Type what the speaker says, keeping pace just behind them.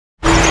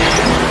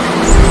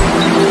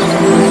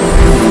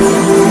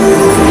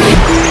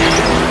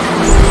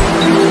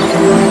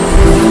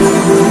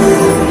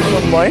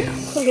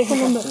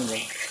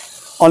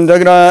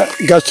अनजाग्रा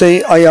गासै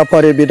आइ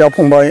आफारि बिदा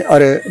फंबाय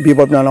आरो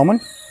बिब' बिनानावमोन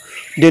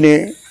दिनै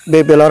बे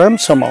बेलाराम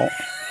समाव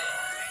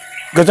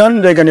गोजान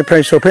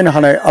जायगानिफ्राय सफैनो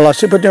हानाय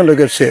आलासिफोरजों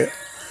लोगोसे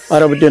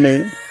आरो दिनै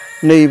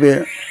नैबे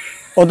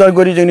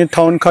उदालगुरि जोंनि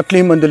टाउन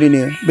खाथलि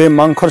मण्डलिनि बे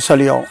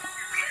मांखरसालियाव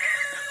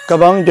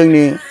गोबां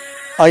जोंनि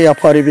आइ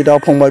आफारि बिदा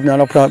फंबाय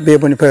बिनानावफ्रा बे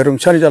बुहुमनिफ्राय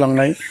रुंसारि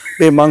जालांनाय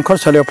बे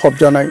मांखरसालियाव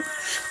फबजानाय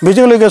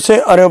बेजों लोगोसे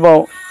आरोबाव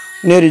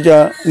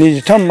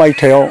 2023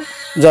 मायथाइयाव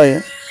जाय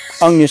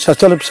आंनि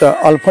सासेल' फिसा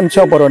आलपनस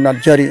बर'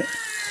 नार्जारि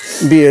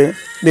बियो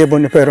बे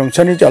बुहुमनिफ्राय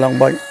रुंसारि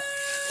जालांबाय।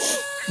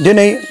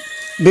 दिनै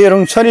बे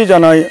रुंसारि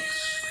जानाय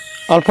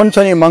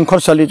आलपनसनि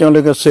मांखरसालिजों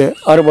लोगोसे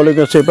आरोबाव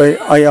लोगोसे बै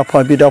आइ आफा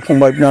बिदा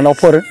फंबाय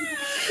बिनानावफोर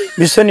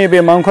बिसोरनि बे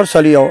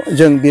मांखरसालियाव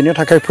जों बिनो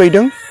थाखाय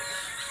फैदों।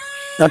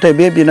 नाथाय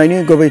बे बिनायनि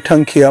गुबै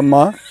थांखिया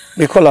मा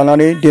बेखौ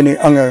लानानै दिनै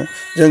आङो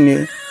जोंनि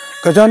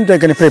गोजान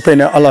जायगानिफ्राय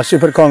फैनाय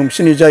आलासिफोरखौ आं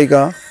बिसोरनि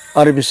जायगा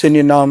आरो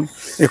बिसोरनि नाम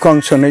बेखौ आं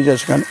सोंनाय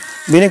जासिगोन।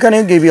 बेनिखायनो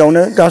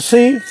गिबियावनो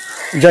गासै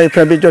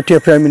जायफ्रा बे जथिया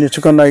प्राइम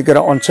मिनिस्टारखौ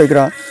नायग्रा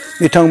अनसायग्रा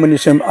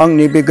बिथांमोननिसिम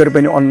आंनि बे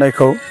गोरबोनि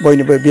अननायखौ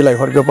बयनोबो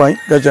बिलाइहरग्रोबाय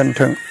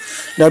गोजोन्थों।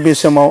 दा बे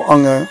समाव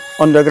आङो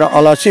अनजाग्रा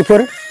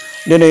आलासिफोर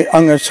दिनै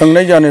आङो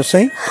सोंनाय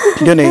जानोसै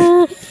दिनै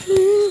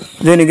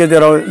जोंनि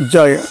गेजेराव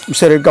जाय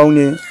बिसोरो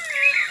गावनि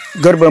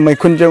गोरबो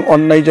मैखुनजों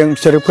अननायजों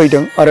बिसोरो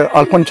फैदों आरो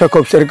आलपनसखौ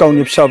बिसोर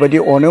गावनि फिसा बायदि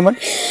अनोमोन।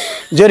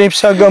 जेरै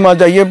फिसा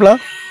गोमाजायोब्ला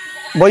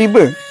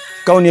बयबो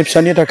गावनि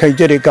फिसानि थाखाय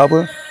जेरै गाबो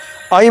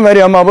आइ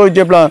मारियामाबो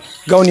जेब्ला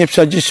गावनि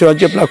फिसा जिसुआ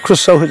जेब्ला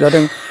क्रुसाव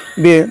होजादों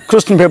बे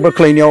क्रुसनिफ्राय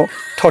बोख्लायनायाव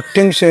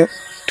थरथिंसो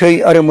थै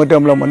आरो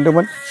मोदोमल'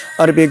 मोनदोंमोन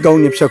आरो बे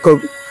गावनि फिसाखौ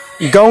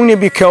गावनि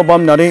बिखायाव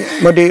बामनानै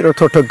मोदै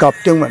रथ'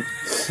 गाबदोंमोन।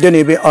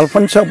 दिनै बे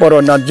आलपनस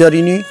बर'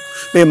 नार्जारिनि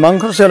बे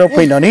मांखरसालियाव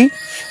फैनानै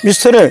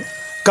बिसोरो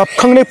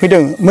गाबखांनाय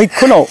फैदों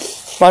मैखुनाव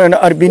मानोना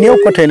आरो बिनियाव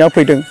फोथायना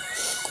फैदों।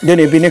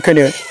 दिनै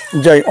बेनिखायनो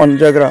जाय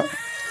अनजाग्रा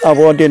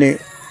आब'आ दिनै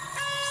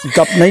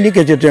गाबनायनि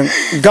गेजेरजों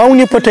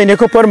गावनि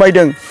फोथायनायखौ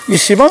फोरमायदों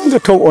बेसेबां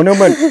गोथौ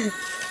अनोमोन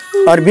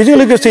आरो बेजों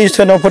लोगोसे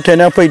इसोरनाव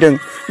फोथायना फैदों।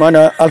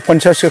 मानोना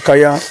आलपनसआ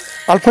सोखाया,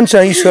 आलपनसआ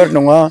इसोर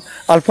नङा,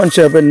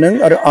 आलपनसआबो नों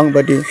आरो आं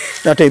बादि,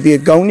 नाथाय बे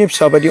गावनि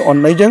फिसा बादि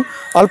अननायजों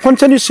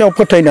आलपनसनि सायाव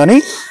फोथायनानै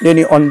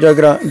दिनै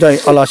अनजाग्रा जाय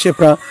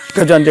आलासिफ्रा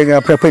गोजान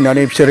जायगानिफ्राय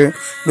फैनानै बिसोरो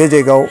बे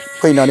जायगायाव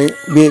फैनानै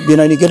बे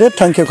बिनायनि गेदेर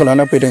थांखिखौ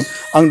लाना फैदों।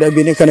 आं दा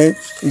बेनिखायनो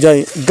जाय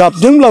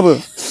गाबदोंब्लाबो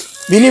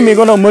बिनि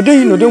मेगनाव मोदै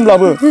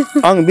नुदोंब्लाबो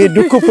आं बे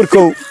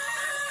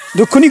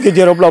दुखुनि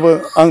गेजेरावब्लाबो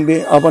आं बे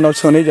आब'नाव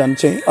सोंनाय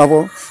जानोसै। आब'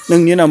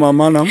 नोंनि नामा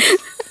मा नाम?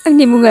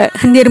 आंनि मुङा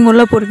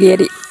निर्मला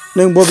बरगयारि।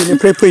 नों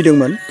बबेनिफ्राय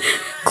फैदोंमोन?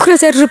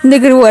 Kokrajhar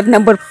Rupnagar ward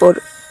number 4।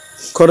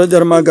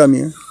 क'क्राझार मा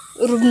गामि?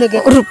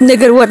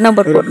 Rupnagar ward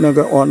number 4।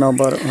 Rupnagar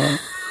number.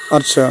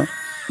 आदसा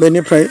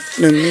बेनिफ्राय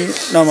नोंनि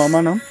नामा मा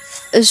नाम?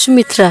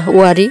 सुमित्रा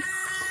औवारि।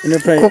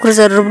 बेनिफ्राय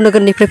क'क्राझार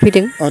रुपनगरनिफ्राय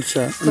फैदों।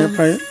 आदसा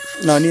बेनिफ्राय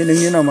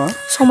नोंनि नामा?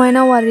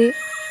 समायना औवारि।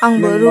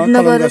 आंबो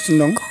रुपनगर।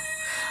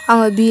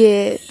 आङो BA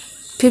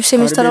 5th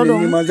सेमिस्टाराव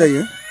दं। मा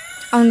जायो?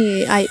 आंनि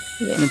आइ।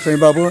 बेनिफ्राय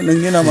बाबु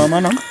नोंनि नामा मा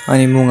नाम?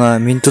 आंनि मुङा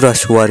मिन्टुराज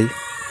औवारि।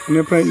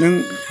 बेनिफ्राय नों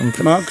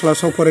मा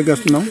क्लासाव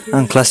फरायगासिनो दं?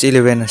 आं क्लास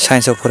 11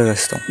 साइन्सआव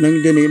फरायगासिनो दं। नों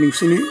दिनै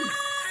नोंसिनि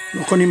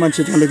न'खरनि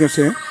मानसिजों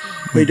लोगोसे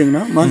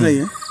फैदोंना मा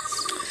जायो?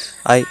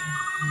 आइ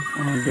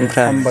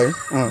हामबाय।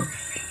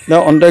 दा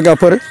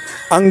अनजायगाफोर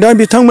आं दा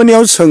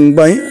बिथांमोननियाव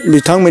सोंबाय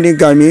बिथांमोननि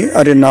गामि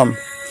आरो नाम।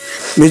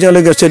 बेजों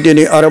लोगोसे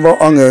दिनै आरोबाव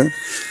आङो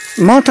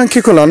मा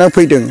थांखिखौ लाना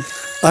फैदों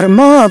आरो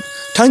मा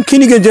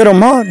थांखिनि गेजेराव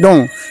मा दं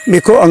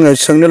बेखौ आङो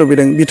सोंनो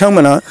लुबैदों।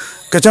 बिथांमोना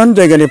गोजान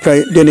जायगानिफ्राय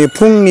दिनै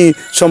फुंनि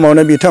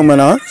समावनो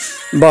बिथांमोना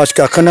बास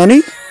गाखोनानै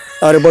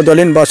आरो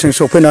बड'लेण्ड बासजों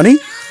सफैनानै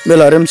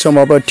बेलारोम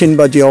समावबो 3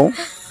 बाजियाव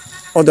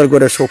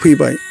उदालगुरियाव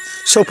सफैबाय।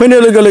 सफैनाय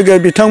लोगो लोगो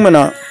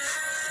बिथांमोना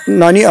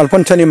नानि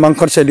आलपनसनि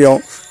मांखरसालियाव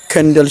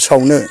केन्डेल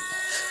सावनो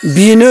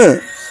बिनो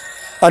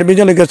आरो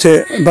बेजों लोगोसे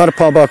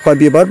बारफा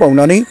बिबार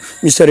बावनानै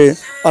बिसोरो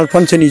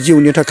आलपनसनि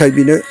जिउनि थाखाय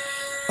बिनो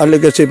आरो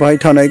लोगोसे बाहाय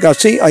थानाय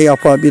गासै आइ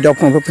आफा बिदा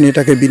फंबायफोरनि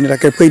थाखाय बिनि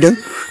थाखाय फैदों।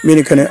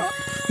 बेनिखायनो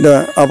दा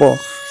आब'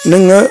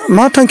 नोङो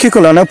मा थांखिखौ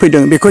लाना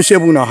फैदों बेखौ एसे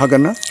बुंनो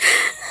हागोन ना?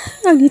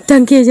 आंनि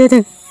थांखिया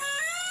जादों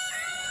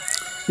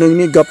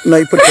नोंनि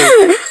गाबनायफोरखौ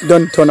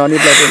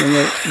दोनथ'नानैब्लाबो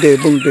नोङो दे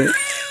बुंदो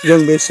जों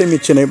बेसे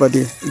मिथिनाय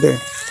बादि दे।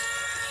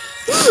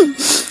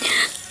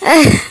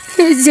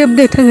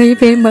 जोबनो थाङै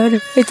बेमार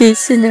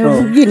बायदिसिना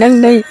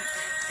भुगिनांनाय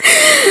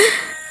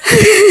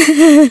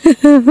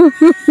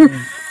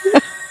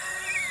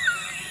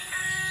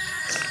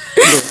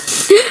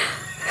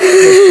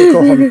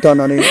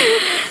हमथानानै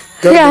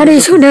आरो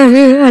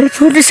सनाबो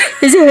आलपनस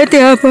जाहाथे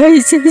आफा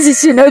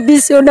जिसुनाव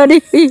बिसनानै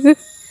होयो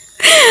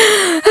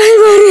आइ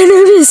मारियानो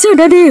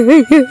बिसनानै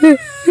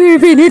होयो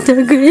बेनि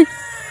थाखाय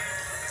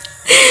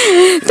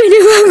बेनि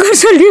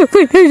मांखरसालियाव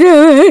फैनाय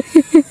जाबाय।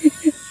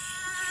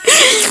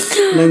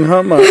 नोंहा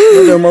मा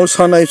मोदोमाव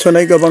सानाय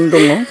सुनाय गोबां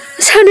दङ?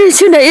 सानाय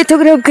सुनाय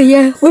एथ'ग्राब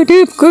गैया।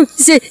 मोदोमखौ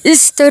एसे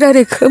सिथर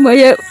आरो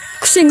खोमाया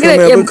खुसेंग्रा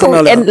एम्फौ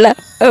एनला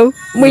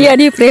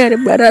मैयानिफ्राय आरो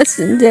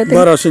बारासिन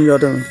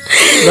जादों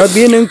दा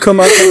बे नों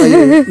खोमा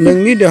खोनायो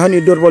नोंनि देहानि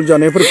दुरबल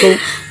जानायफोरखौ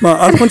मा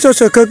आलफनसा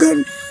सोखागोन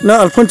ना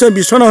आलफनसा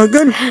बिसना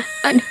होगोन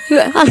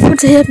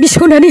आलफनसाया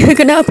बिसनानै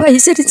होगोन आफा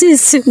इसोर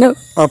जिसुनाव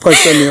आफा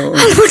इसोरनियाव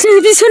आलफनसाया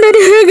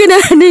बिसनानै होगोन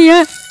आनैया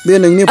बे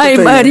नोंनि आइ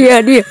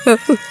मारियानि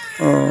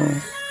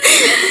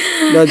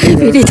दा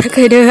बिनि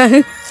थाखायनो आं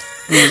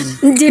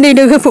दिनै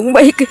नोङो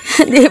फंबाय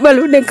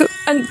देबालु नोंखौ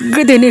आं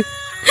गोदोनो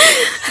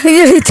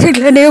ट्रेक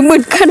लानायाव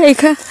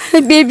मोनखानायखा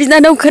बे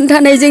बिनानाव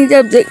खोन्थानायजों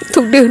जाबजों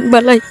थौदो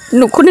होनबालाय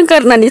न'खौनो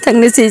गारनानै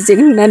थांनोसै जों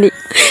होननानै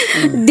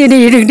दिनै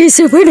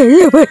नोंनिसो फैनाय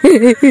जाबाय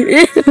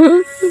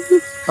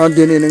आरो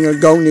दिनै नोङो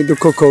गावनि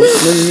दुखुखौ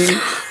नोंनि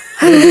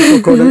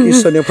दुखुखौ नों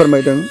इसोरनो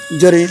फोरमायदों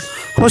जेरै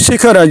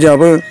हसिका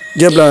राजायाबो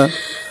जेब्ला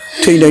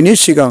थैनायनि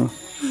सिगां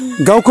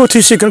गावखौ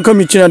थैसिगोनखौ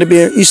मिथिनानै बे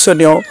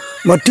इसोरनियाव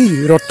मोथि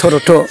रथ'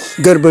 रथ'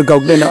 गोरबो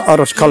गावग्लायना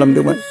आर'ज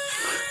खालामदोंमोन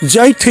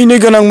जाय थैनो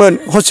गोनांमोन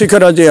हसिका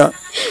राजाया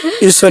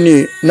इसोरनि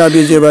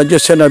नाबि जेबा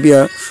जेसे नाबिया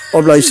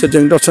अब्ला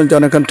इसोरजों दर्शन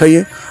जानो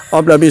खोन्थायो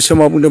अब्ला बे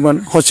समाव बुंदोंमोन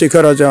हसिका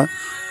राजा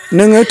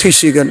नोङो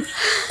थैसिगोन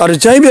आरो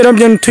जाय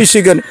बेरामजों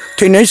थैसिगोन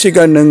थैनाय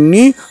सिगां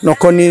नोंनि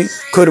न'खरनि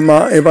खुरमा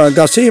एबा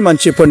गासै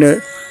मानसिफोरनो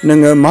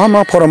नोङो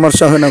मा परामर्श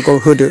होनांगौ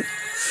होदो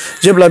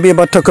जेब्ला बे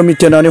बाथ्राखौ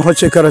मिथिनानै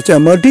हसिका राजाया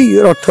मोदै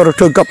रथ'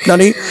 रथ'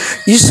 गाबनानै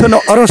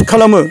इसोरनाव आर'ज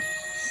खालामो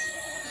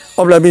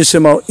अब्ला बे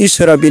समाव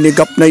इसोरा बिनि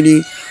गाबनायनि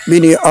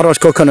बिनि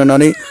आर'जखौ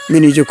खोनानानै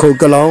बिनि जिउखौ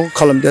गोलाव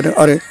खालामदेरदों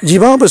आरो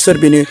 15 बोसोर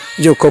बिनि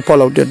जिउखौ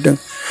फोलावदेरदों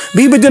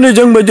बेबायदिनो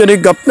जोंबो जेरै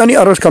गाबनानै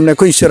आर'ज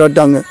खालामनायखौ इसोरा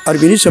दाङो आरो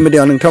बिनि सोमोन्दै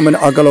आं नोंथांमोन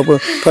आगोलावबो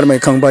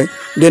फोरमायखांबाय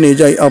दिनै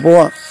जाय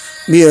आब'आ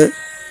बियो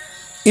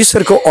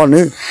इसोरखौ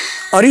अनो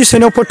आरो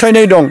इसोरनाव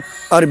फोथायनाय दं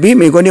आरो बे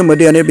मेगननि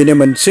मोदैयानो बेनि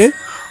मोनसे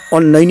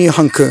अननायनि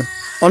हांखो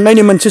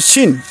अननायनि मोनसे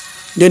सिन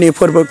दिनै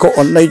फोरबोखौ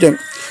अननायजों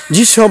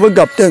जिसुआबो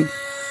गाबदों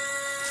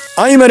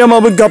आइ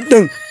मारियामाबो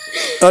गाबदों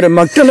आरो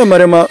मागदला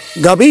मारियामा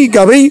गाबै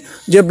गाबै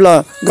जेब्ला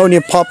गावनि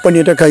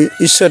पापफोरनि थाखाय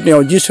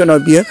इसोरनियाव जिसुनाव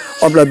बियो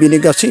अब्ला बिनि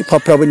गासै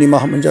पापफ्राबो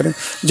निमाहा मोनजादों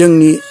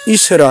जोंनि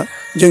इसोरा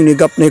जोंनि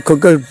गाबनायखौ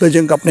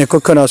गोरबोजों गाबनायखौ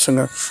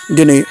खोनासङो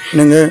दिनै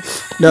नोङो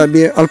दा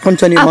बे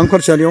आलफनसानि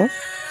मांखरसालियाव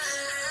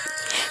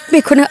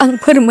बेखौनो आं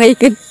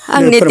फोरमायगोन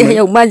आंनि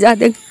देहायाव मा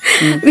जादों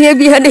बे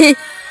बिहानै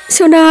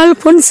सना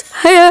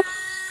आलफनसाया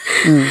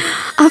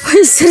आफा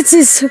इसोर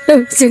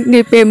जिसुनाव जोंनि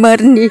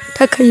बेमारनि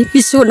थाखाय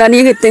बिसनानै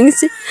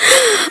होथोंसै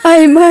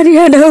आइ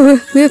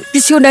मारियानावबो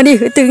बिसनानै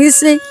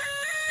होथोंसै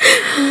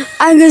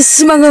आङो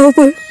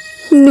सिमाङावबो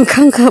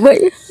नुखांखाबाय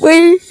बै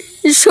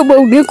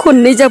समावनो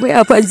खननै जाबाय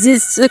आफा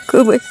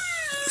जिसुखौबो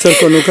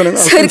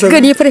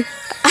सोरगोनिफ्राय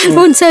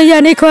आलफनसा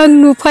जानायखौ आं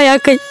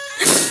नुफायाखै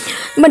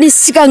माने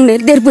सिगांनो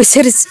 1.5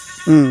 बोसोर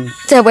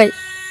जाबाय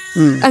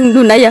आं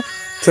नुनाया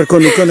सोरखौ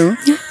नुखो नों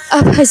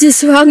आफा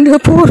जिसु आंनो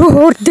फर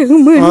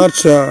हरदोंमोन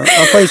आच्छा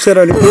आफा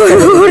इसोरानि फर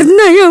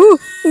हरनायाव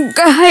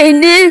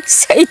गाहायनि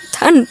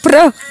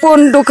सैतानफ्रा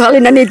बन्द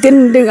खालायनानै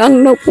दोनदों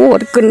आंनाव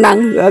फरखौ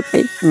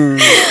नांहोआखै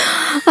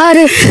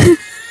आरो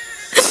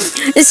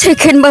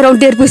सेकेन्ड बाराव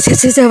 1.5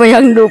 बोसोरसो जाबाय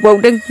आं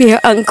नुबावदों बे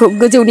आंखौ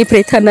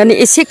गोजौनिफ्राय थानानै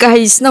एसे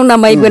गाहायसिनाव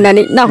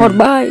नामायबोनानै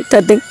नाहरबाय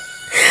थादों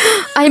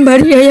आइ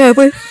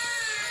मारियायाबो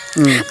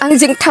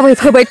आंजों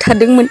थाबायफाबाय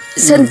थादोंमोन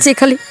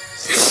सानसेखालि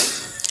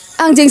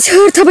आंजों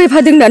सोर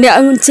थाबायफादों होननानै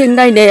आं उनथिं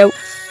नायनायाव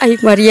आइ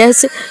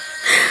मारियासो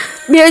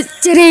बेयो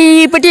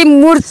जेरैबायदि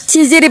मुर्ति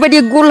जेरैबायदि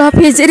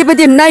गलापि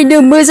जेरैबायदि नायनो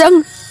मोजां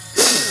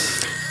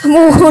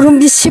महर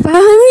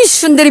बेसेबां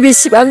सुन्दर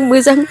बेसेबां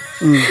मोजां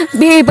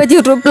बेबायदि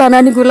रुप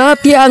लानानै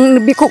गलापि आं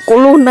बेखौ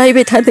गल'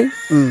 नायबाय थादों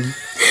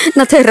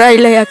नाथाय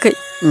रायलायाखै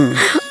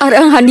आरो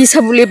आंहा निसा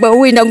बुलि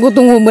बावैनांगौ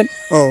दङमोन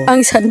आं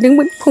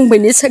सानदोंमोन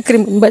फंबायनि साख्रि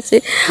मोनबासो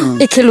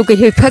एखे लगे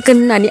हैफागोन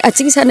होननानै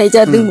आथिं सानाय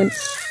जादोंमोन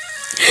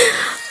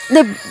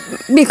दा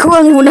बेखौ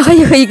आं उनावहाय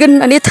हैगोन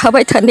होननानै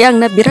थाबाय थानाया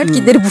आंना बिराद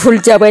गिदिर भुल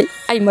जाबाय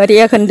आइ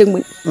मारिया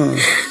होनदोंमोन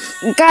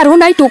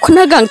गार'नाय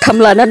दख'ना गांथाम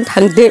लानानै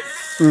थांदो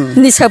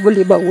निसा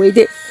बुलि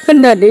बावैदो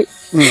होननानै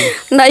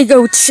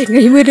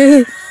नायगावथिङै मोनो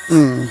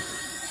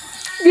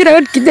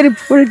बिराद गिदिर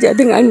भुल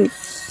जादों आंनि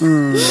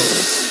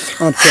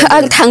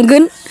आं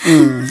थांगोन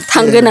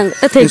आं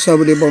नाथाय निसा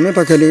बुलि बावनो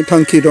थाखाय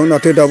थांखि दं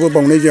नाथाय दाबो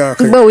बावनाय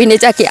जायाखै बावैनाय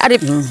जायाखै आरो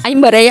आइ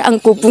मारिया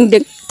आंखौ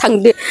बुंदों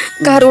थांदो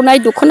गार'नाय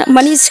दख'ना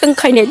माने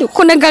सोंखायनाय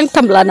दख'ना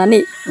गांथाम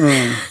लानानै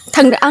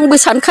थांदो आंबो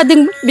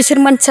सानखादोंमोन बिसोर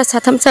मानसिया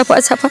साथाम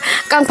साफा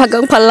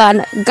गांफा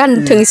लाना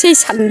गानथोंसै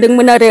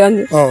सानदोंमोन आरो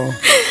आङो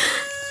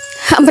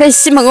ओमफ्राय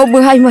सिमाङावबो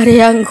आइ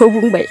मारिया आंखौ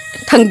बुंबाय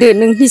थांदो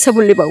नों निसा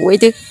बुलि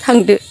बावैदो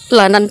थांदो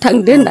लानानै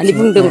थांदो होननानै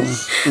बुंदोंमोन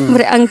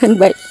ओमफ्राय आं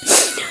होनबाय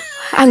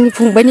आंनि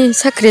फंबायनि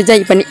साख्रिया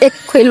जायोबानो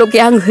एखलगे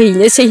आं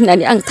हैनोसै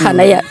होननानै आं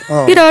थानाया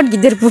बिराद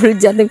गिदिर भुल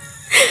जादों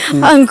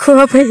आंखौ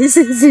आफा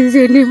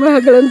इसोर निमाहा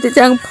खालामदो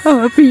आं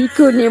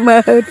पापिखौ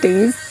निमाहा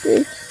होथोंसै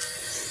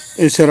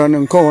इसोरा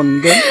नोंखौ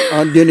अनगोन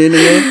आरो दिनै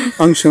नोङो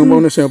आं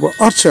सोंबावनोसै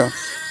आच्छा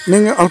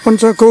नोङो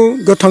आलफनसाखौ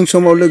गोथां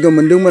समाव लोगो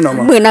मोन्दोंमोन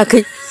नामा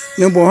मोनाखै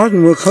नों बहा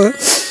नुखो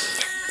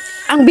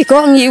आं बेखौ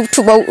आं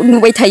इउटुबाव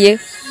नुबाय थायो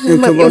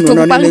इउटुब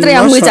बांद्राय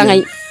आं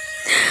मोजाङै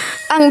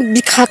आं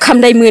बिखा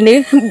खामनाय मोनो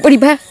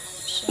बोरैबा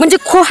मोनसे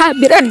खहा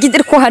बिराद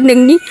गिदिर खहा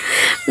नोंनि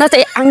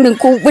नाथाय आं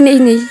नोंखौबो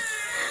नै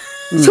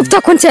सप्ता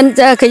खनसेयानो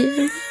जायाखै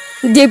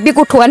दे बे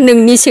गथ'आ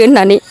नोंनिसो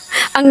होननानै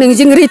आं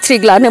नोंजों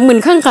रिट्रिक लानो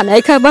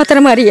मोनखांखानायखा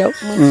बाटारमारियाव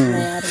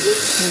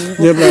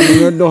जेब्ला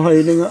नोङो दहाय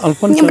नोङो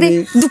आलफनसानि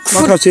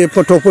माखासे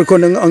फट'फोरखौ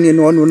नों आंनि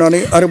न'आव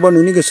नुनानै आरोबाव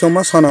नोंनि गोसोआव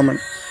मा सानामोन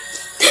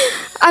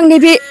आंनि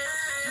बे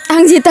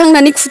आं जे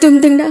दांनानै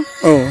खुदुमदोंना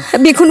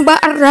बेखौनो बा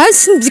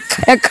आरासिन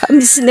बिखाया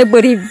खामसिनो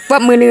बोरैबा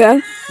मोनो आं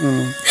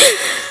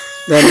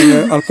दा नोङो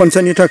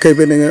आलफनसानि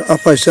थाखायबो नोङो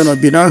आफा इसोरनाव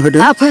बिना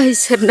होदों आफा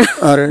इसोरनाव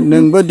आरो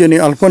नोंबो दिनै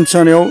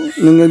आलफनसानियाव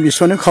नोङो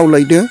बिसोरनो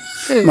खावलायदो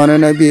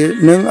मानोना बे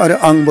नों आरो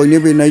आं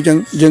बयनिबो बिनायजों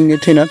जोंनि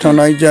थैना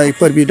थानाय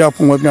जायफोर बिदा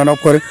फंबाय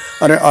बिनानावफोर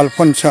आरो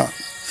आलफनसा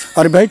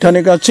आरो बेहाय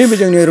थानाय गासैबो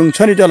जोंनि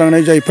रुंसारि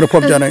जालांनाय जायफोर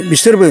फब जानाय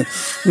बिसोरबो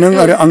नों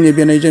आरो आंनि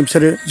बिनायजों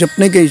बिसोरो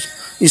जोबनाय गैयै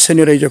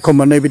इसोरनि रायजोखौ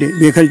मोननाय बायदि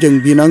बेखायनो जों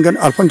बिनांगोन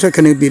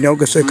आलफनसाखौनो बिनायाव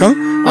गोसोखां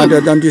आरो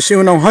दान्दिसे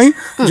उनावहाय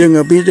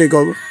जोङो बे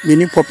जायगायाव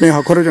बिनि फबनाय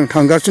हाखराव जों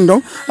थांगासिनो दं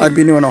आरो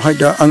बिनि उनावहाय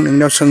दा आं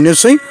नोंनाव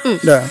सोंनोसै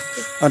दा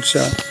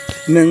आदसा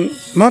नों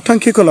मा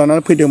थांखिखौ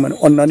लानानै फैदोंमोन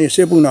अननानै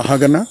एसे बुंनो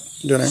हागोन ना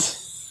दिनै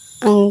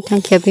आंनि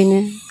थांखिया बेनो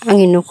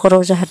आंनि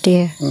न'खराव जाहाथे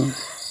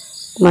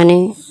माने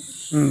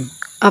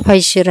आफा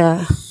इसोरा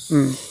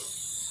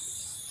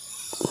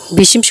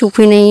बिसिम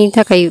सफैनायनि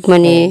थाखाय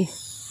माने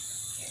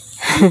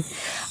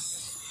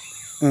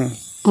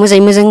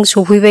मोजाङै मोजां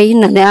सफैबाय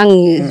होननानै आं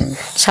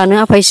सानो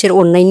आफा इसोर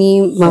अननायनि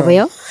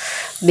माबायाव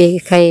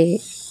बेखाय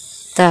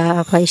दा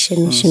आफा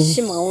इसोरनिसिम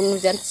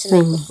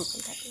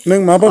नों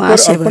माबाफोर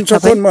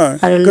आलफनसाखौ मा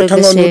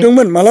गोथाङाव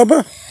नुदोंमोन मालाबा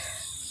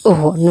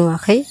ओहो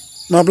नुवाखै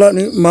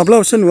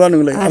माब्लासो नुवा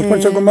नोंलाय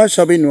आलफनसाखौ मा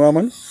हिसाबै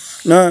नुवामोन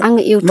ना आं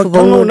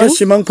इउटुबाव मोगथाङाव ना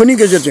सिमांफोरनि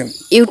गेजेरजों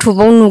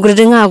इउटुबाव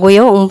नुग्रोदों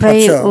आगयाव ओमफ्राय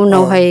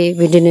उनावहाय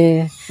बिदिनो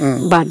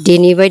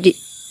बार्थडेनि बायदि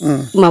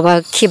माबा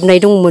खेबनाय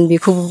दंमोन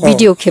बेखौ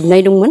भिडिअ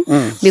खेबनाय दंमोन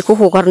बेखौ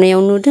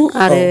हगारनायाव नुदों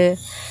आरो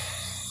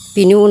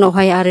बिनि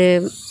उनावहाय आरो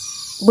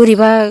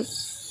बोरैबा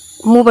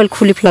मबाइल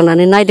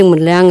खुलिफ्लांनानै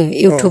नायदोंमोनलाय आङो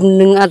इउटुब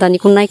नों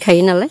आदानिखौ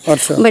नायखायो नालाय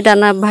ओमफ्राय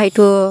दाना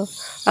बाहायथ'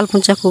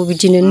 आलफनसाखौ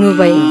बिदिनो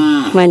नुबाय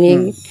माने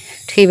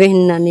थैबाय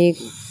होननानै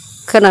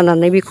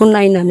खोनानानै बेखौ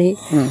नायनानै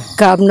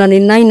गाबनानै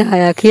नायनो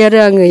हायाखै आरो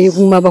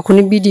आङो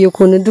माबाखौनो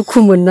भिडिअखौनो दुखु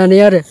मोननानै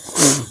आरो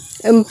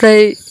ओमफ्राय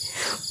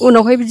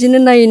उनावहाय बिदिनो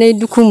नायै नायै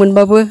दुखु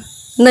मोनबाबो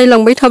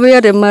नायलांबाय थाबाय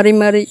आरो मारै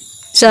मारै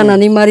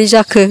जानानै मारै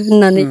जाखो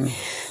होननानै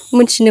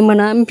मोनथिनो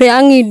मोना ओमफ्राय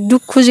आंनि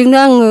दुखुजोंनो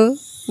आङो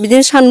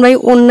बिदिनो सानबाय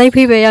अननाय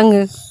फैबाय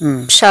आङो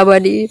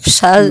फिसाबादि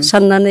फिसा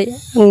साननानै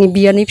आंनि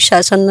बियानि फिसा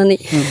साननानै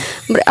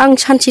ओमफ्राय आं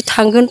सानसे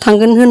थांगोन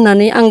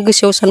होननानै आं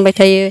गोसोआव सानबाय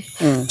थायो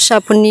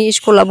फिसाफोरनि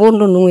स्कुला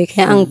बन्द'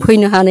 नङैखाय आं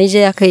फैनो हानाय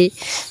जायाखै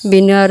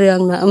बेनो आरो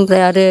आंना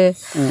ओमफ्राय आरो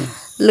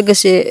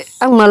लोगोसे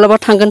आं मालाबा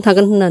थांगोन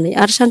होननानै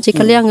आरो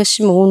सानसेखालि आङो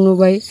सिमाङाव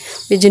नुबाय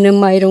बिदिनो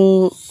माइरं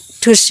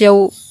थोरसियाव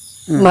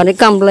माने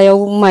गामलायाव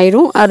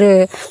माइरं आरो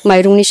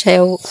माइरंनि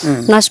सायाव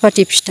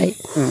नासपाति फिथाइ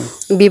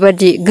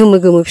बेबादि गोमो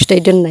गोमो फिथाइ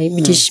दोननाय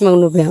बिदि सिमां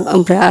नुबाय आं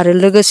ओमफ्राय आरो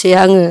लोगोसे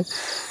आङो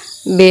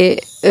बे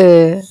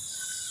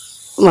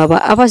माबा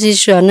आफा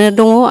जिसुआनो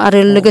दङ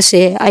आरो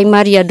लोगोसे आइ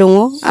मारिया दङ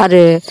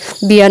आरो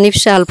बियानि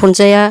फिसा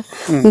आलफनसाया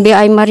बे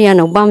आइ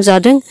मारियानाव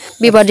बामजादों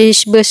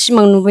बेबादिबो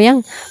सिमां नुबाय आं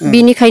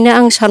बिनिखायनो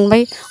आं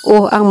सानबाय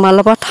आं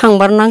मालाबा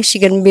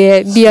थांबारनांसिगोन बे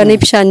बियानि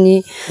फिसानि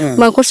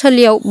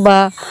माखरसालियाव बा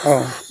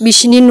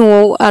बिसिनि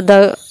न'आव आदा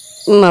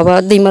माबा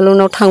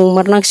दैमालुनाव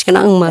थांमारनांसिगोन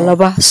आं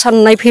मालाबा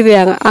साननाय फैबाय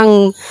आं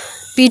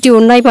भिडिअ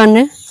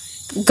नायबानो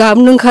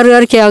गाबनो ओंखारो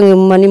आरोखि आङो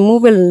माने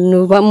मबाइल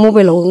नुबा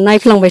मबाइलाव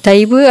नायफ्लांबाय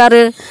थायोबो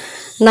आरो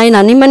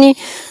नायनानै माने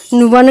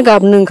नुबानो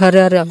गाबनो ओंखारो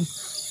आरो आं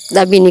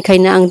दा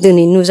बेनिखायनो आं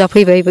दिनै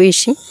नुजाफैबाय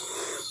बैसिम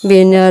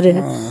बेनो आरो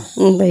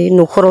ओमफ्राय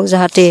न'खराव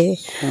जाहाथे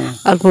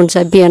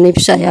आलफनसा बियानि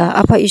फिसाया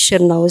आफा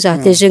इसोरनाव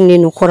जाहाथे जोंनि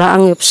न'खरा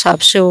आङो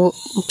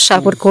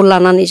फिसाफोरखौ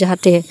लानानै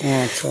जाहाथे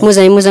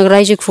मोजाङै मोजां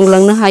रायजो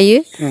खुंलांनो हायो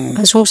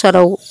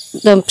संसाराव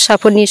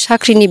फिसाफोरनि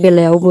साख्रिनि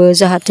बेलायावबो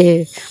जाहाथे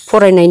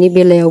फरायनायनि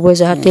बेलायावबो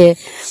जाहाथे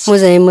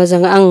मोजाङै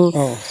मोजां आं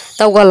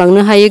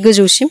दावगालांनो हायो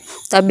गोजौसिम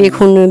दा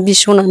बेखौनो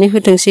बिस'नानै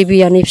होथोंसै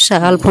बियानि फिसा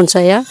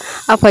आलफनसाया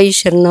आफा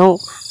इसोरनाव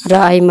आरो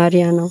आइ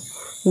मारियानाव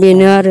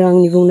बेनो आरो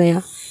आंनि बुंनाया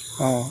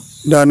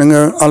दा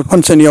नोङो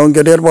आलफनसानियाव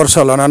गेदेर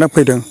बरसा लानानै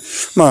फैदों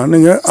मा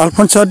नोङो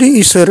आलफनसादि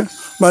इसोर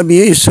बा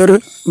बियो इसोर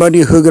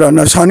बादि होग्रा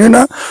ना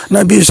सानोना ना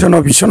बे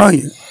इसोरनाव बिस'ना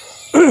होयो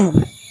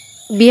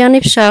बियानि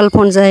फिसा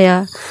आलफनसाया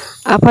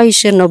आफा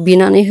इसोरनाव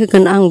बिनानै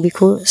होगोन आं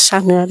बेखौ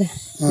सानो आरो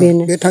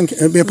बेनो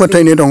बे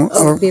फोथायनाय दं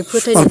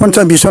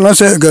आलफनसा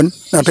बिस'नासो होगोन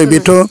नाथाय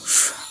बेथ'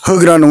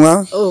 होग्रा नङा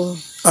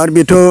आरो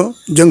बेथ'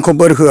 जोंखौ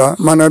बोर होआ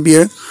मानोना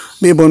बियो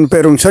बे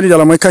बुहुमनिफ्राय रुंसारि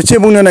जालांबाय खायसे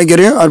बुंनो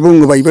नागिरो आरो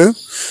बुंबायबो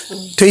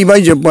थैबाय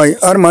जोब्बाय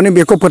आरो माने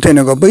बेखौ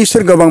फोथायनांगौ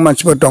बैसोर गोबां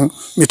मानसिफोर दं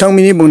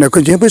बिथांमोननि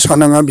बुंनायखौ जेबो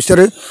सानाङा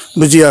बिसोरो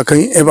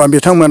बुजियाखै एबा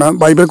बिथांमोना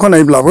बाइबेलखौ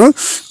नायब्लाबो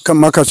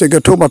माखासे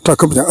गोथौ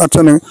बाथ्राखौ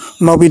आदसा नों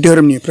माबे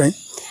धोरोमनिफ्राय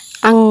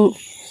आं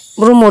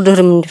ब्रह्म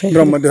धोरोमनिफ्राय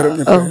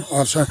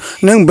आदसा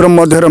नों ब्रह्म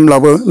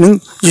धोरोमब्लाबो नों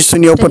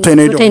जिसुनियाव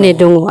फोथायनाय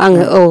दङ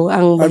आङो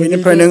आं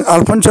बेनिफ्राय नों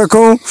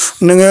आलफनसाखौ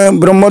नोङो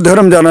ब्रह्म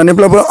धोरोम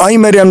जानानैब्लाबो आइ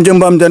मारियामजों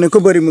बामजानायखौ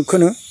बोरै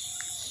मोनखोनो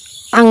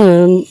आङो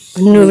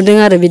नुदों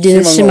आरो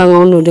बिदिनो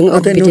सिमाङाव नुदों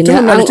बिदिनो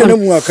आं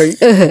बुङाखै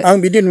आं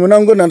बिदि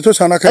नुनांगौ होननानैथ'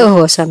 सानाखै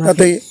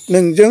नाथाय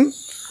नोंजों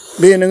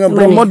बे नोङो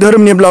ब्रह्म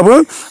धोरोमनिब्लाबो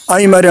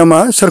आइ मारियामा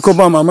सोरखौ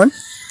बामामोन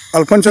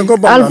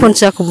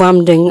आलपनसाखौ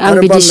बामदों आं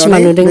बिदि सिमां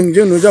नुदों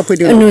नोंजों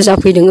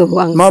नुजाफैदों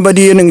आं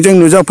माबायदि नोंजों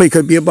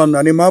नुजाफैखो बियो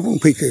बामनानै मा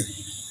बुंफैखो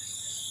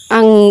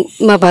आं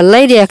माबा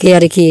रायलायाखै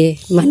आरोखि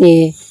माने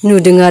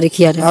नुदों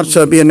आरोखि आरो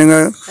आच्छा बे नोङो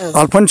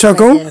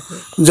आलपनसाखौ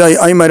जाय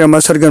आइ मारियामा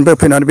सोरगोनिफ्राय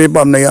फैनानै बे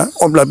बामनाया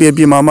अब्ला बे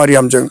बिमा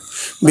मारियामजों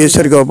बे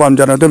सोरगोआव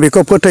बामजानाय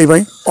बेखौ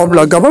फोथायबाय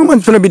अब्ला गोबां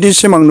मानसिफोरा बिदि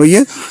सिमां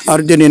नुयो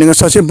आरो दिनै नोङो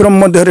सासे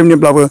ब्रह्म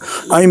धोरोमनिब्लाबो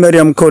आइ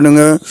मारियामखौ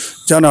नोङो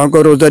जानो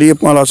हागौ रजारि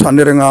माला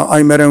साननो रोङा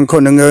आइ मारियामखौ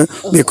नोङो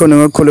बेखौ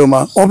नोङो खुलुमा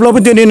अब्लाबो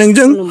दिनै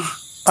नोंजों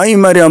आइ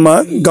मारियामा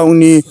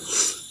गावनि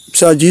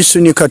फिसा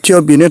जिसुनि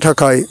खाथियाव बिनो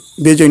थाखाय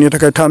बे जोंनि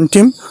थाखाय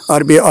थामथिम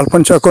आरो बे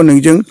आलपनसाखौ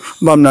नोंजों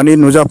बामनानै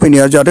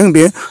नुजाफैनाया जादों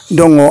बे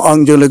दङ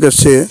आंजों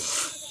लोगोसे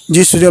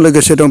जिसुजों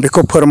लोगोसे दं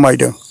बेखौ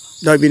फोरमायदों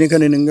दा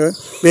बेनिखायनो नोङो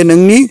बे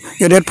नोंनि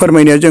गेदेर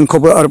फोरमायनाया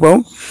जोंखौबो आरोबाव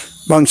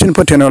बांसिन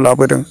फोथायनायाव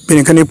लाबोदों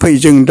बेनिखायनो फै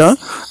जों दा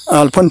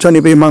आलपनसानि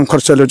बे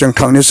मांखरसालियाव जों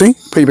थांनोसै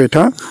फैबाय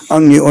था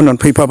आंनि उनाव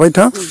फैफाबाय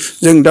था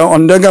जों दा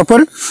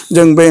अन्दागाफोर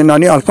जों बे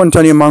होननानै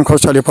आलपनसानि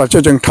मांखरसालि फारसे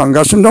जों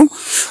थांगासिनो दं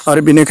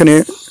आरो बेनिखायनो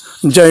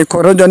जाय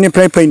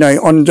क'क्राझारनिफ्राय फैनाय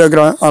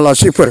अनजाग्रा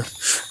आलासिफोर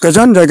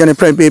गोजान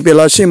जायगानिफ्राय बे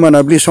बेलासि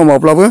मोनाबिलि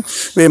समावब्लाबो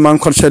बे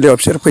मांखरसालियाव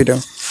बिसोर फैदों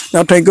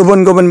नाथाय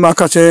गुबुन गुबुन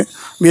माखासे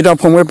बिदा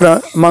फंबायफ्रा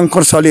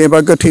मांखरसालि एबा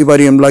गोथै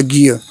बारि होनब्ला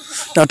गियो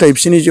नाथाय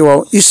बिसोरनि जिउआव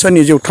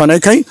इसोरनि जिउ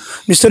थानायखाय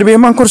बिसोर बे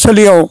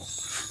मांखरसालियाव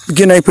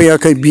गिनाय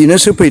फैयाखै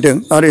बिनोसो फैदों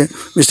आरो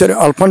बिसोर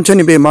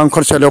आलपनसानि बे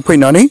मांखरसालियाव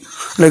फैनानै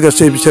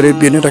लोगोसे बिसोरो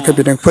बिनो थाखाय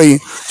फैदों फै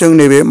जों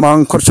नैबे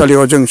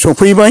मांखरसालियाव जों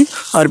सफैबाय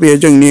आरो बे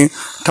जोंनि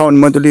टाउन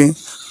मदलि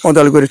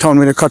उदालगुरि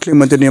टाउन खाथलि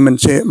मन्दिरनि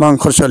मोनसे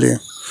मांखरसालि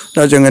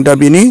दा जोङो दा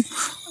बिनि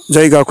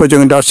जायगाखौ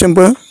जोङो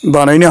दासिमबो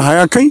बानायनो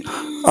हायाखै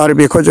आरो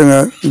बेखौ जोङो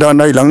दा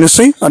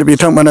नायलांनोसै आरो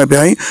बिथांमोना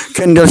बेहाय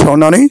केन्डेल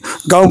सावनानै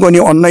गाव गावनि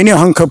अननायनि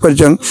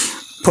हांखोफोरजों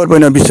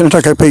फोरमायना बिसोरनि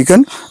थाखाय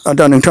फैगोन आरो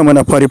दा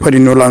नोंथांमोना फारि फारि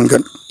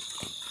नुलांगोन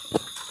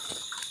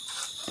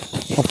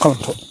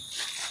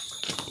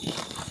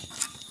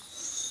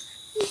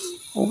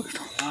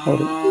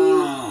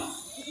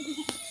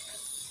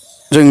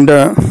जों दा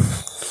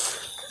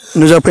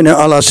नुजाफैनाय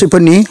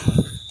आलासिफोरनि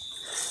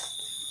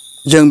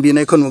जों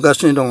बिनायखौ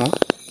नुगासिनो दङ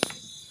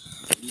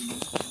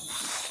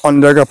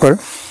अनजागाफोर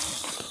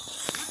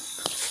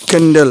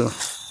केन्डेल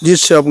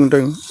जिसुआ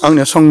बुंदों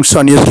आंनि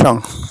संसारनि स्रां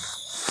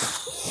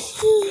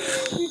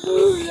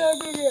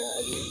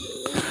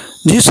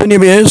जिसुनि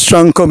बे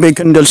स्रांखौ बे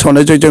केन्डेल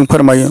सावनायजों जों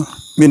फोरमायो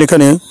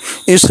बेनिखायनो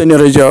इसोरनि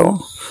रायजोआव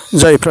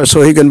जायफ्रा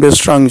सहैगोन बे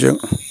स्रांजों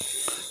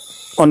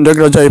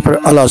अनजाग्रा जायफोर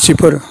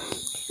आलासिफोर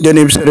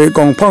दिनै बिसोरो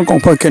गंफा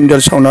गंफा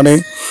केन्डेल सावनानै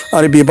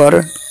आरो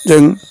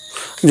बिबारजों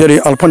जेरै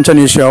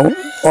आलपनसानि सायाव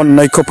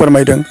अननायखौ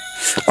फोरमायदों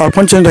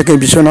आलपनसानि थाखाय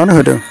बिसनानै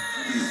होदों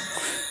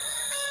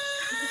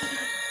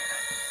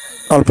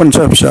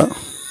आलपनसा फिसा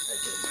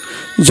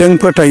जों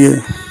फोथायो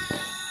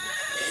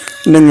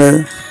नोङो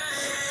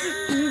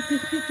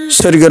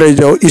सोरगो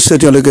रायजोआव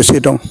इसोरजों लोगोसे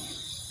दं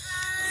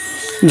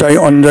जाय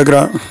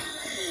अनजाग्रा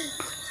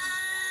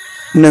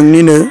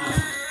नोंनिनो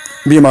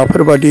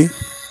बिमाफोर बादि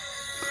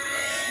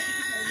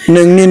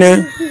नोंनिनो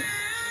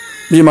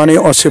बिमानि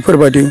असेफोर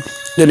बादि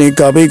दिनै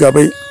गाबै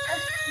गाबै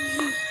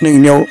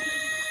नोंनियाव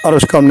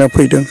आरज खालामनो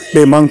फैदों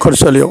बे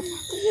मांखरसालियाव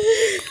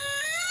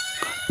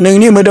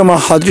नोंनि मोदोमा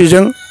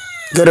हाद्रिजों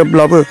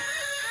गोरोबब्लाबो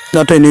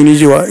नाथाय नोंनि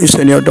जिउआ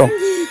इसोरनियाव दं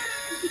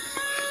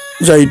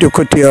जाय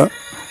दुखुथिया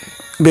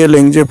बे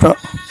लेंजेफ्रा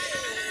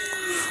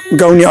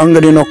गावनि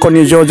आंगोनि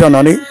न'खरनि ज'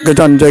 जानानै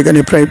गोजान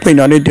जायगानिफ्राय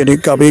फैनानै दिनै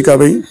गाबै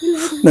गाबै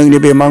नोंनि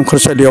बे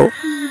मांखरसालियाव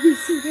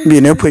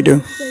बेनो फैदों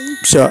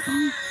फिसा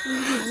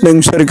नों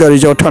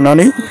सोरगोआव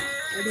थानानै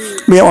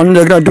बे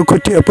अनजाग्रा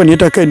दुखुथियाफोरनि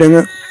थाखाय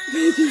नोङो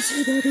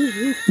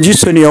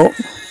जिसुनियाव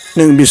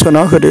नों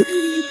बिसना होदो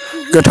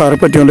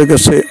गोथारफोरजों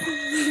लोगोसे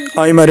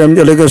आइ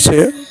मारियामजों लोगोसे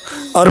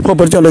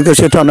आरफोरजों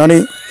लोगोसे थानानै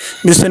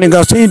बिसोरनि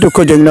गासै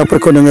दुखु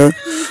जेंनाफोरखौ नोङो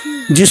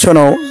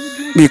जिसुनाव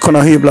बिख'ना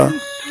होयोब्ला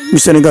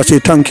बिसोरनि गासै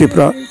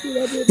थांखिफ्रा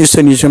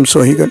इसोरनिसिम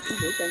सहैगोन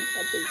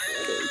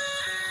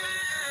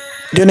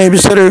दिनै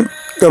बिसोरो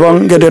गोबां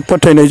गेदेर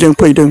फोथायनायजों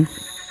फैदों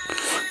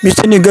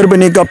बिसोरनि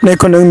गोरबोनि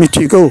गाबनायखौ नों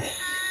मिथिगौ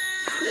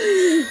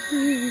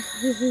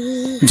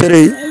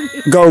जेरै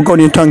गाव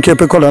गावनि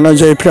थांखिफोरखौ लानानै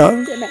जायफ्रा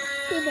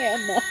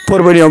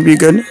फोरबोनियाव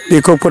बिगोन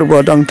बेखौ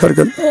फोरबोआ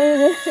दांथारगोन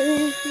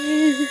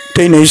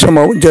थैनाय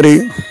समाव जेरै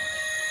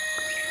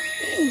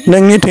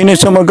नोंनि थैनाय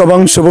समाव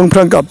गोबां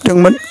सुबुंफ्रा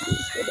गाबदोंमोन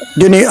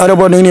दिनै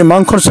आरोबाव नोंनि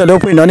मांखरसालियाव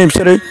फैनानै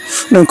बिसोरो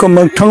नोंखौ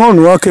मोगथाङाव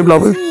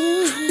नुवाखैब्लाबो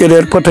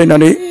गेदेर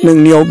फोथायनानै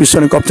नोंनियाव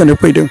बिसोरनो गाबजानो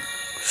फैदों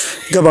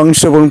गोबां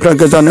सुबुंफ्रा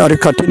गोजान आरो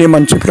खाथिनि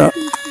मानसिफ्रा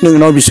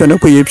नोंनाव बिसोरनो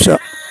फैयो फिसा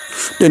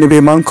दिनै बे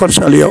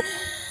मांखरसालियाव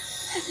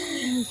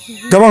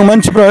गोबां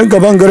मानसिफ्रा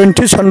गोबां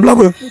गोरोन्थि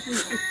सानब्लाबो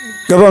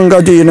गोबां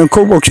गाज्रि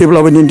नोंखौ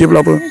बखिब्लाबो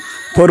निन्दिब्लाबो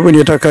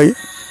फोरबोनि थाखाय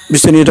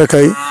बिसोरनि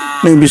थाखाय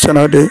नों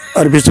बिसाना होदो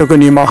आरो बिसोरखौ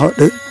निमाहा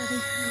होदो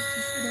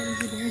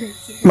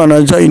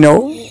मानोना जायनाव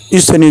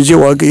इसोरनि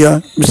जिउआ गैया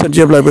बिसोर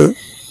जेब्लाबो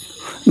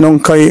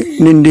नंखाय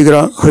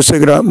निन्दिग्रा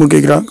होसोग्रा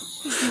मुगैग्रा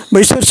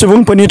बैसोर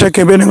सुबुंफोरनि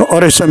थाखाय बे नों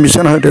अरायसम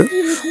मिशन होदो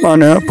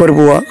मानो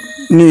फोरबोआ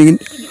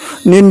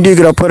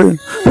निन्दिग्राफोर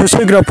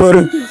होसोग्राफोर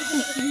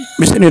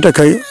बिसोरनि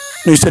थाखाय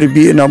नोंसोर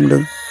बियो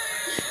नामदों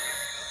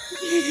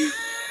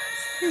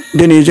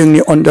दिनै जोंनि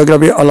अनजाग्रा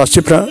बे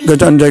आलासिफ्रा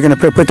गोजान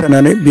जायगानिफ्राय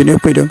फोथायनानै बिनो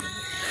फैदों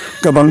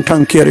गोबां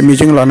थांखि आरो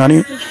मिजिं लानानै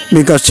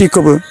बे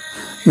गासैखौबो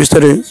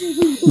बिसोरो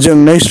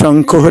जोंनाय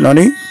स्रांखौ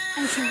होनानै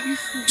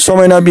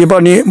समायना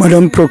बिबारनि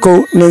मोदोमफोरखौ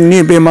नोंनि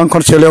बे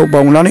मांखरसेलायाव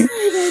बावनानै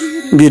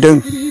बिदों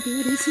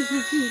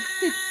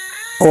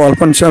अ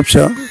आलपन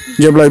फिसा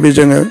जेब्लाबो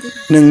जोङो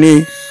नोंनि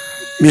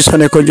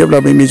बिसानायखौ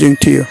जेब्लाबो मिजिं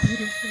थियो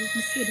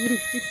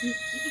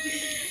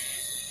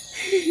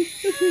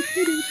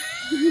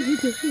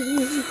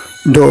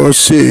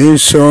दसे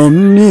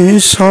समनि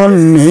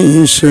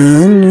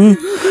साननैसोनि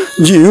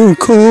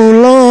जिउखौ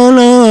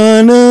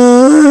लानानै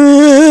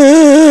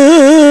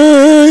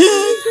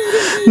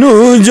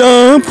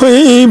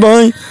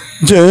नुजाफैबाय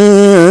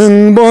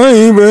जों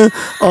बयबो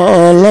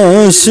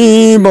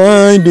आलासि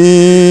बायदि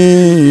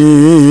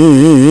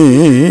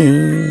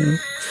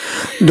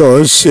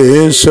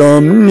दसे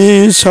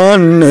समनि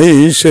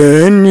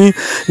साननैसोनि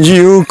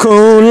जिउखौ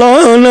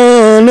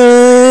लानानै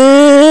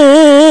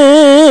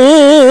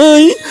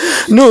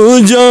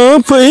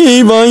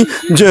नुजाफैबाय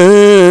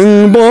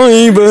जों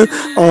बयबो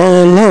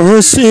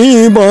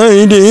आलासि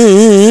बायदि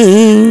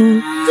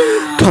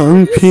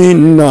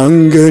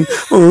थांफिननांगोन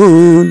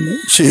उन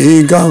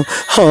सिगां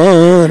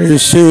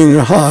हारसिं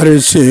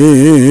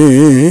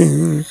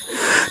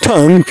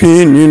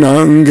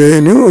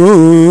थांफिननांगोन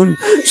उन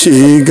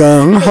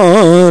सिगां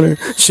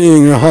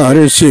हारसिं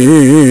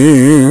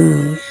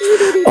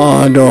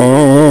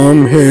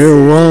आदम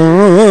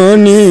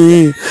हेवानि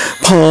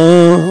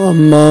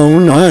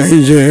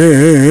मावनायजों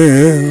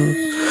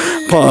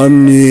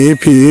पापनि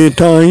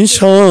फिथाइ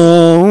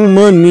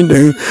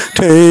सावमोनदों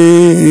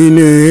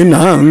थैनो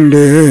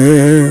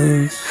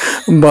नांदों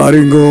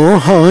बारग'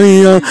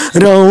 हाया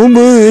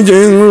रावबो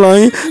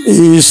जोंलाय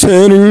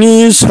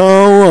इसोरनि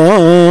सावा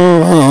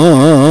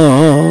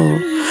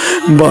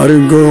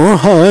बारग'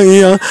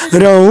 हाया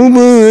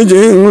रावबो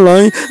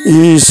जोंलाय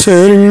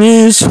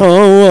इसोरनि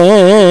सावा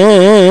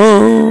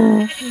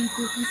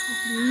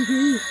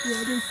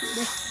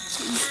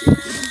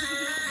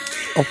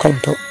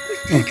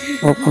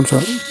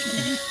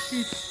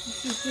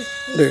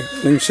दे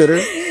नोंसोरो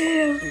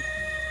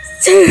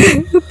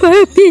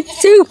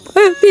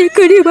पापी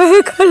करिबा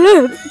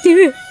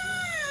खालामदो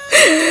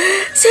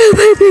जों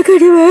पापी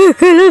करिबा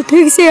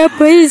खालामदों से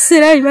apa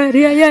इसोर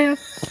मारिया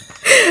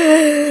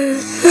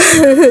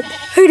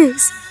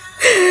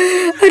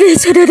अरे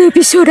सारा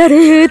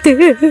बिसोरारे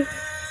होदो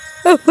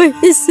apa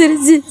इसोर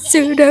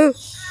जिसुनाव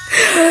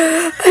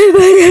आई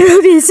मारिया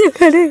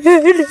बिसोरारे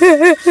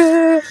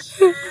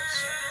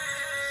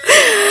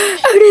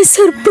अरे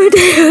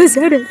सरपटे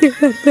सारा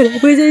बिबार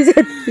मोजां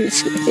जादों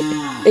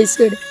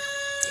इसोर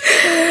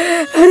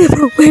अरे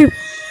फंबाय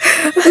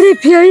अरे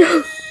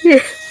बियायाव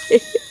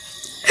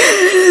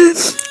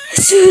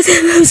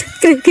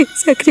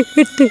साख्रि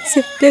मोनदों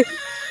सानदों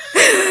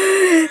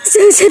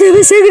जों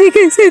सोरनाबा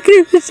साख्रि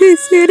मोनदों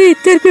सोर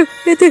इन्टारभिउ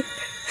होदों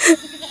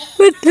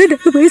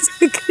मोनथाराबो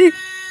साख्रि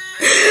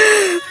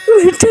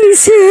मोनथों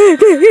सोर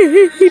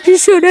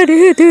बिसनानै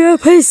होदों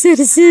ओमफ्राय सोर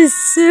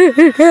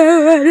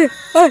जिसुनाव आरो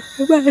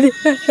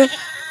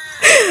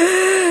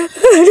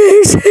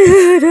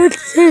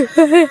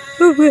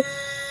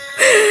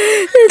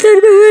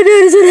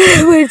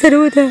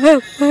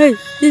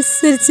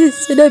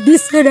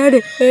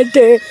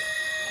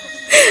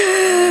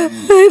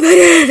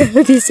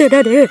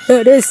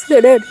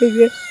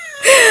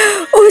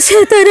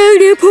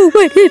असेतारांनि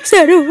फंबायनि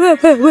फिसा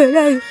नङाबामोन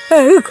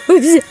आंखौ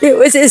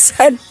जेरैबासो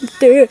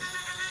सानदों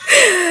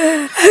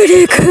आंनि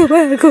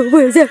खोमाखौ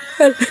मोजां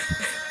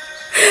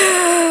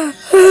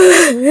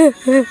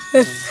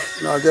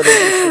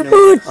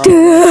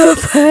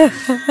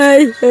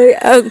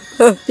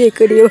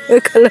बेखौ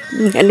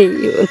खालामनानै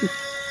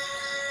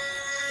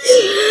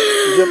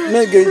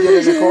जोबनाय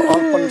गैजेरनायखौ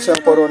आलपनसा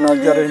बर'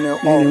 नार्जारिनो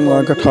मुङा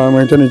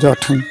गोथारै दिनै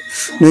जाथों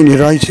नोंनि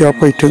रायजोआ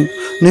फैथों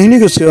नोंनि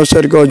गोसोआ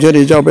सोरगोआव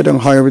जेरै जाबोदों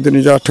हायाव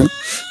दिनै जाथों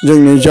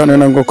जोंनि जानो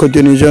नांगौखौ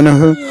दिनै जानो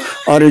हो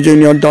आरो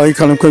जोंनियाव दाय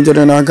खालामखौ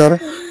जेरै नागार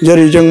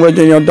जेरै जोंबो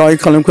जोंनियाव दाय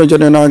खालामखौ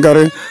जेरै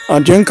नागारो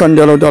आथिं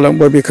खान्दालाव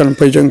दालांबो बे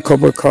खालामफै जोंखौ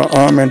बोखा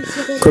आमेन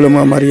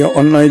खुलुमा मारिया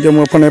अननाय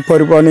जोमो फानाय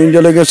फोरबोनि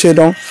लोगोसे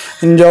दं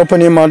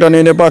हिन्जावफोरनि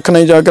मादानिनो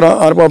बाख्नाय जाग्रा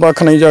आरोबाव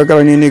बाख्नाय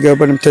जाग्रानि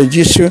गोबोरनिफ्राय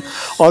जिसु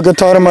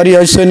अगोथार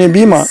मारिया इसोरनि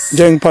बिमा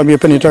जों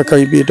पापिफोरनि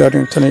थाखाय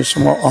बिदारनि थानाय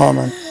समाव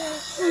आमेन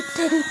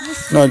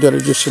नाजारि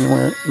जिसुनि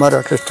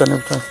मारा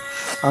ख्रिस्टाननिफ्राय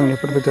आंनि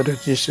फोरबो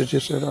जिसु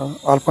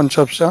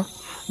आलपनसा फिसा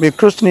बे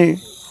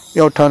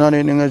ख्रिस्टनियाव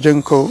थानानै नोङो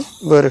जोंखौ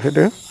बोर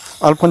होदो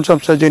आलपनसा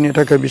फिसा जोंनि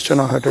थाखाय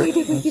बिसना होदो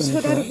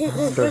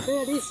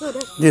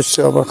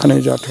जिसुआ बाख्नाय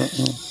जाथों